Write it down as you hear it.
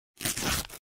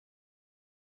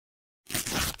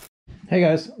Hey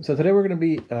guys, so today we're going to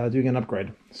be doing an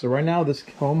upgrade. So right now this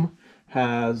home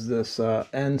has this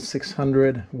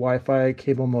N600 Wi-Fi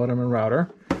cable modem and router,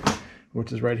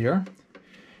 which is right here.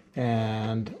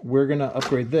 And we're going to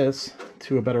upgrade this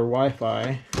to a better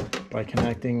Wi-Fi by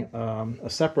connecting a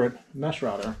separate mesh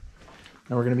router.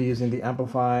 And we're going to be using the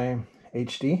Amplifi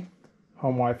HD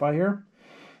home Wi-Fi here,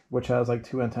 which has like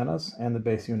 2 antennas and the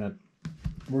base unit.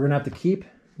 We're going to have to keep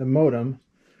the modem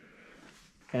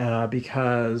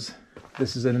because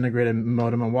this is an integrated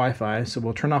modem and Wi-Fi, so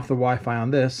we'll turn off the Wi-Fi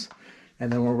on this, and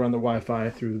then we'll run the Wi-Fi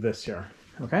through this here.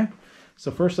 Okay,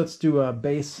 so first let's do a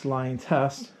baseline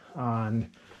test on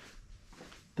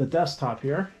the desktop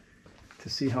here to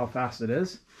see how fast it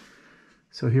is.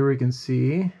 So here we can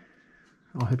see,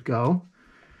 I'll hit go,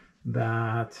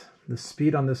 that the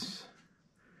speed on this,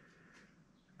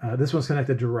 this one's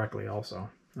connected directly also.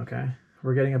 Okay,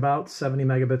 we're getting about 70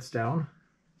 megabits down.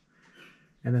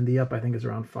 And then the up, I think, is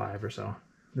around 5 or so.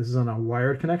 This is on a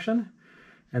wired connection.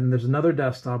 And there's another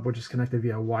desktop which is connected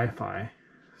via Wi-Fi.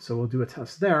 So we'll do a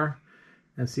test there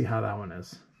and see how that one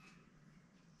is.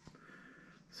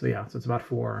 So yeah, so it's about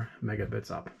 4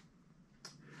 megabits up.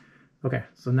 Okay,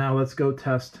 so now let's go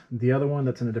test the other one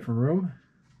that's in a different room.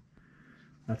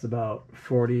 That's about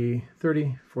 40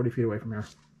 feet away from here.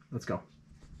 Let's go.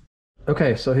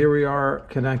 Okay, so here we are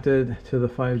connected to the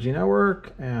 5G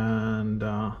network and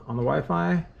on the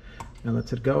Wi-Fi, and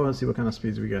let's hit go and see what kind of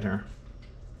speeds we get here.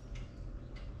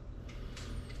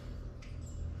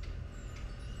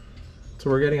 So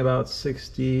we're getting about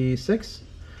 66,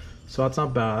 so that's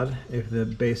not bad. If the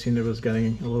base unit was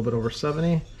getting a little bit over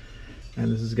 70,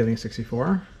 and this is getting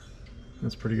 64,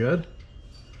 that's pretty good.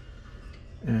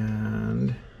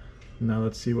 And now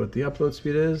let's see what the upload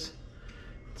speed is.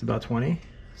 It's about 20.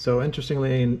 So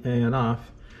interestingly enough,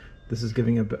 this is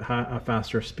giving a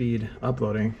faster speed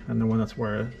uploading than the one that's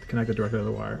connected directly to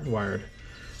the wired,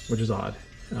 which is odd.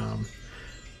 All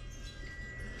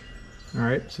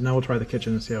right, so now we'll try the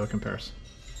kitchen and see how it compares.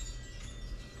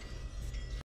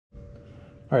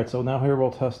 All right, so now here we'll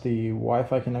test the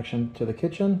Wi-Fi connection to the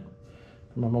kitchen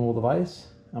from a mobile device.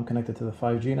 I'm connected to the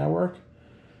 5G network.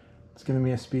 It's giving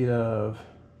me a speed of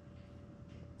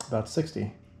about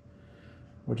 60.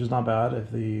 Which is not bad.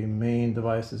 If the main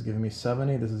device is giving me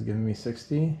 70, this is giving me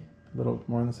 60, a little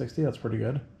more than 60, that's pretty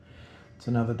good.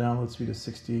 So now the download speed is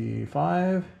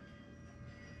 65,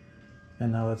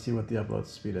 and now let's see what the upload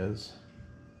speed is.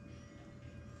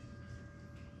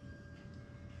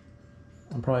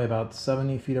 I'm probably about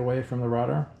 70 feet away from the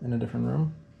router in a different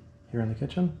room here in the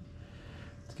kitchen.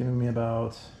 It's giving me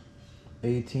about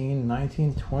 18,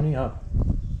 19, 20 up.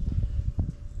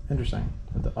 Interesting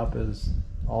that the up is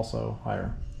also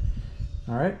higher.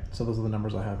 All right, so those are the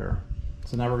numbers I have here.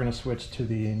 So now we're going to switch to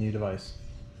the new device.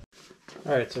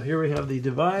 All right, so here we have the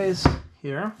device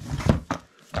here.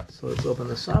 So let's open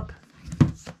this up.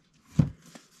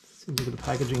 Seems like the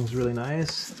packaging is really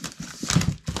nice.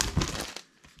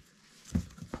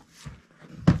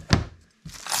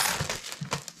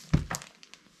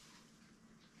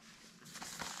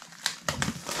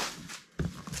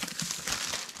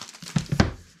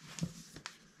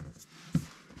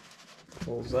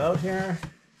 Pulls out here.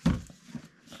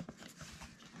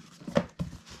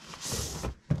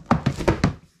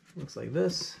 Looks like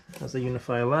this. Has the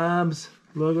Unify Labs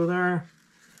logo there.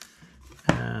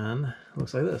 And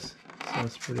looks like this. So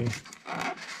it's pretty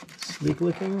sleek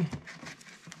looking.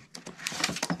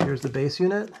 Here's the base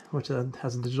unit, which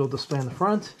has a digital display in the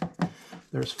front.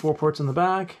 There's 4 ports in the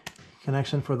back.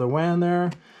 Connection for the WAN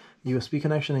there. USB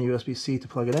connection and USB-C to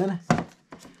plug it in.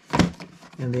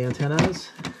 And the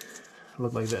antennas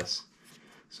look like this.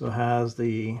 So it has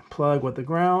the plug with the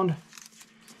ground,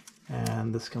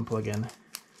 and this can plug in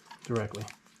directly.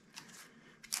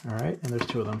 All right, and there's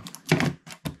 2 of them.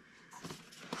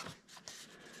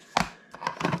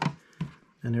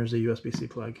 And there's a USB-C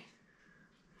plug.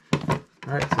 All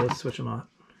right, so let's switch them on. All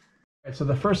right, so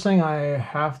the first thing I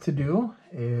have to do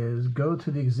is go to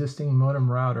the existing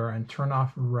modem router and turn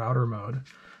off router mode.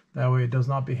 That way it does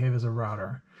not behave as a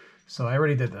router. So I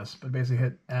already did this, but basically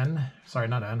hit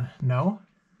no.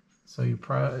 So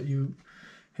you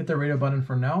hit the radio button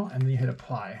for no, and then you hit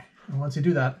apply. And once you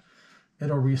do that,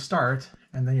 it'll restart,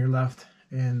 and then you're left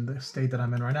in the state that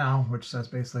I'm in right now, which says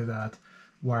basically that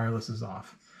wireless is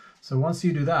off. So once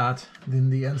you do that, then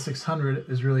the N600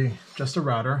 is really just a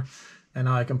router, and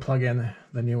now I can plug in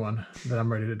the new one that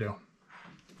I'm ready to do.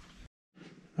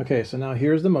 Okay, so now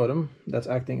here's the modem that's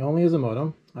acting only as a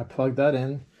modem. I plugged that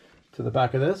in to the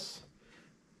back of this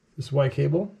white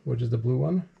cable, which is the blue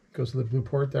one, goes to the blue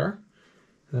port there.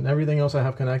 And then everything else I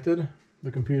have connected,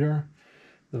 the computer,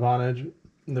 the Vonage,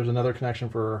 there's another connection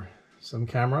for some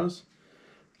cameras,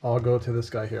 I'll go to this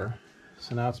guy here.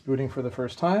 So now it's booting for the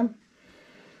first time.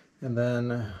 And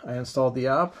then I installed the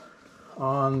app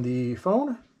on the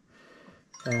phone.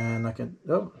 And I can,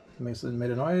 oh, made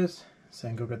a noise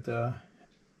saying go get the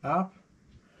app.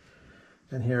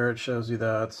 And here it shows you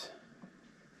that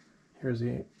here's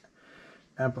the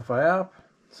Amplifi app.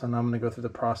 So now I'm going to go through the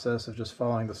process of just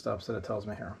following the steps that it tells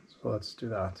me here. So let's do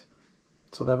that.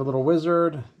 So they have a little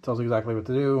wizard, it tells you exactly what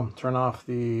to do. Turn off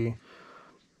the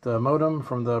modem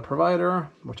from the provider,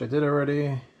 which I did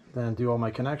already. Then do all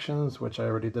my connections, which I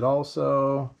already did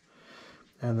also.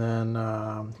 And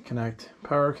then connect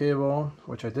power cable,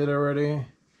 which I did already.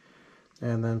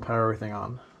 And then power everything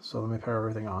on. So let me power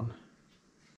everything on.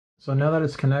 So now that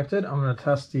it's connected, I'm going to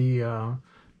test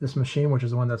this machine, which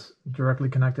is the one that's directly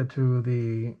connected to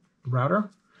the router,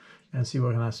 and see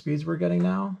what kind of speeds we're getting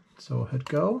now. So we'll hit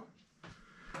go.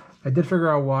 I did figure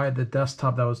out why the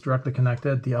desktop that was directly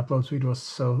connected, the upload speed was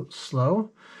so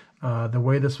slow. The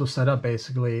way this was set up,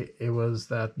 basically, it was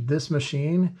that this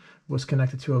machine was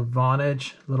connected to a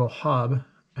Vonage little hub,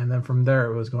 and then from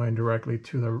there it was going directly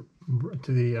to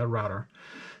the router.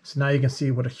 So now you can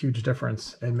see what a huge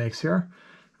difference it makes here.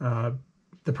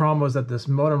 The problem was that this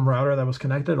modem router that was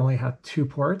connected only had 2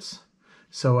 ports,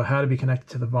 so it had to be connected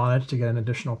to the Vonage to get an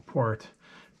additional port.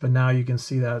 But now you can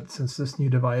see that since this new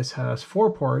device has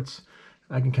 4 ports,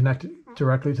 I can connect it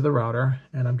directly to the router,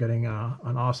 and I'm getting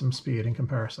an awesome speed in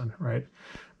comparison, right?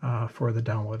 For the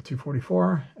download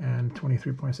 244 and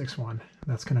 23.61.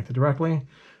 That's connected directly,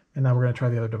 and now we're going to try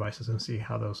the other devices and see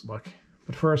how those look.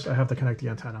 But first, I have to connect the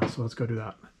antenna, so let's go do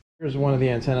that. Here's one of the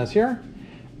antennas here.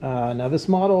 Now this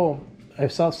model, I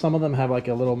saw some of them have like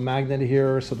a little magnet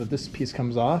here so that this piece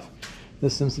comes off.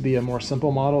 This seems to be a more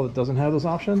simple model that doesn't have those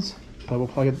options. But we'll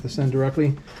plug this in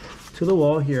directly to the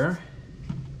wall here.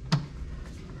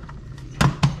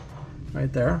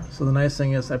 Right there. So the nice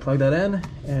thing is I plug that in,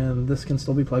 and this can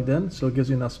still be plugged in, so it gives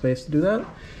you enough space to do that.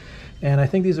 And I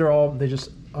think these are all, they just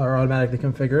are automatically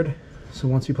configured. So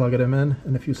once you plug them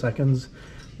in a few seconds,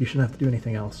 you shouldn't have to do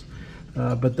anything else.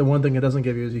 But the one thing it doesn't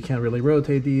give you is you can't really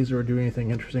rotate these or do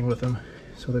anything interesting with them.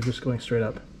 So they're just going straight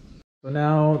up. So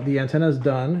now the antenna is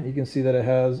done. You can see that it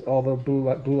has all the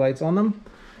blue lights on them.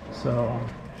 So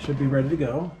it should be ready to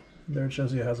go. There it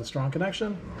shows you it has a strong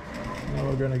connection. Now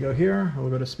we're going to go here, we'll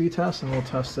go to speed test, and we'll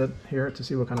test it here to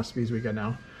see what kind of speeds we get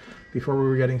now. Before we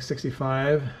were getting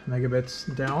 65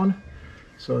 megabits down,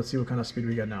 so let's see what kind of speed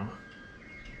we get now.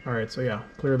 Alright, so yeah,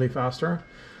 clearly faster.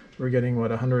 We're getting, what,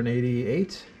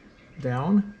 188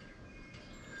 down.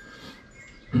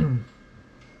 And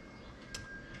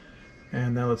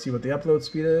now let's see what the upload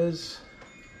speed is.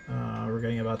 We're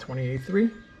getting about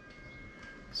 28.3.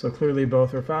 So clearly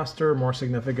both are faster. More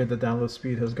significant, the download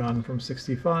speed has gone from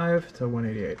 65 to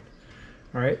 188.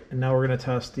 All right, and now we're going to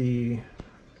test the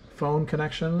phone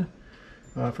connection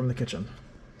from the kitchen.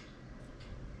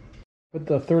 Put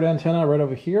the third antenna right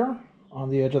over here on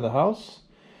the edge of the house,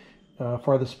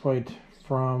 farthest point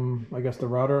from, I guess, the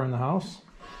router in the house.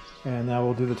 And now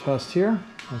we'll do the test here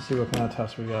and see what kind of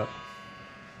test we got.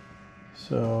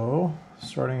 So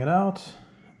starting it out,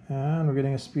 and we're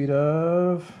getting a speed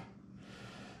of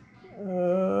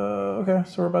okay,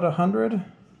 so we're about 100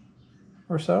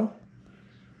 or so.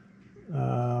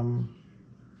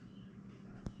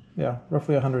 Yeah,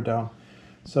 roughly 100 down.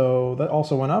 So that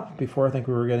also went up. Before, I think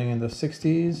we were getting in the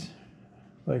 60s,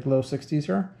 like low 60s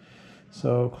here.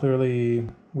 So clearly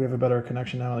we have a better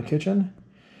connection now in the kitchen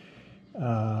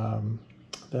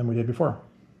than we did before.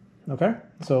 Okay,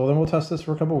 so then we'll test this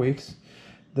for a couple weeks.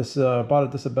 This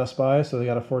bought this at Best Buy, so they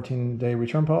got a 14-day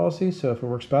return policy. So if it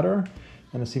works better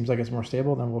and it seems like it's more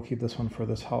stable, then we'll keep this one for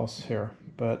this house here.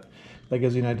 But that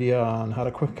gives you an idea on how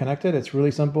to quick connect it. It's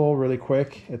really simple, really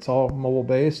quick. It's all mobile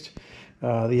based.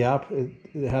 The app,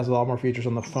 it has a lot more features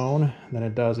on the phone than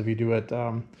it does if you do it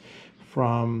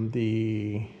from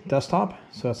the desktop.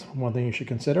 So that's one thing you should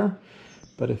consider.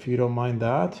 But if you don't mind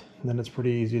that, then it's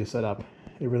pretty easy to set up.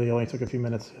 It really only took a few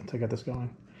minutes to get this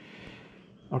going.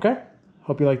 Okay,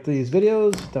 hope you like these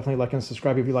videos. Definitely like and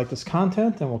subscribe if you like this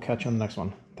content, and we'll catch you on the next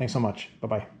one. Thanks so much.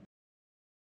 Bye-bye.